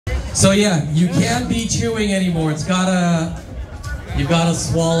So yeah, you can't be chewing anymore. You've gotta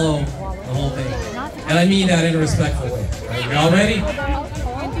swallow the whole thing. And I mean that in a respectful way. Y'all ready?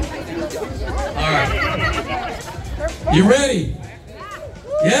 Alright. You ready?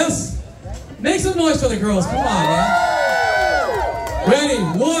 Yes? Make some noise for the girls. Come on, man. Ready?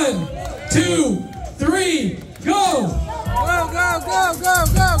 1, 2, 3, go! Go, go, go, go,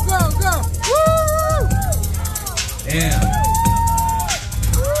 go, go, go! Woo! Yeah.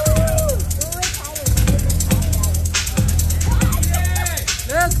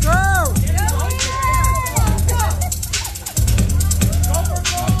 Let's go! I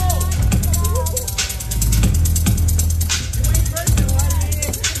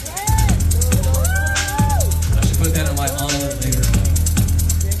should put that in my envelope later.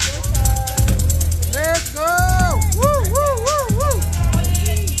 Let's go! Woo, woo, woo, woo!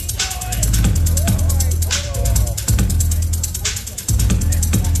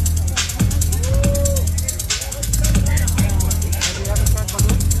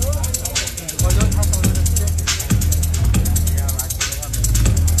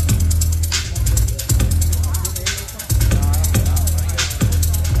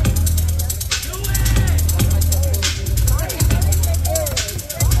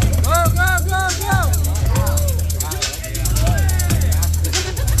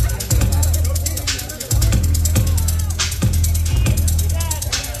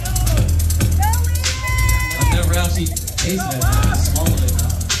 Tasting it, I swallowed it.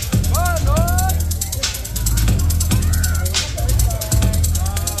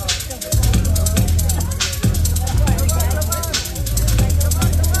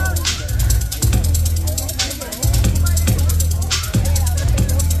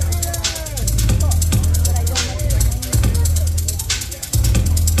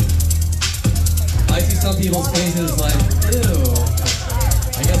 I see some people's faces like, ew.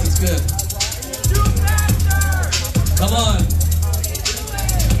 I guess it's good. Come on.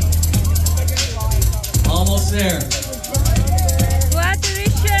 Almost there. Go ate,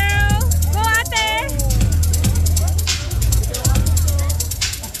 Michelle. Go ate.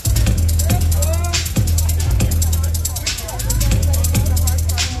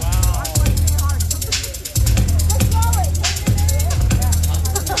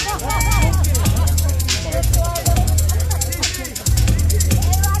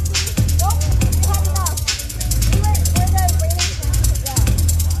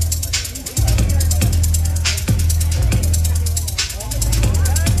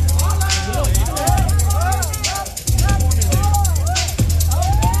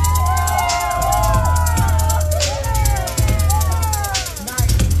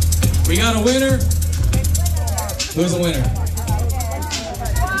 We got a winner. Who's the winner?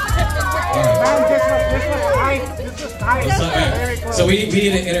 All right. So we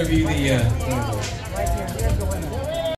need to interview the.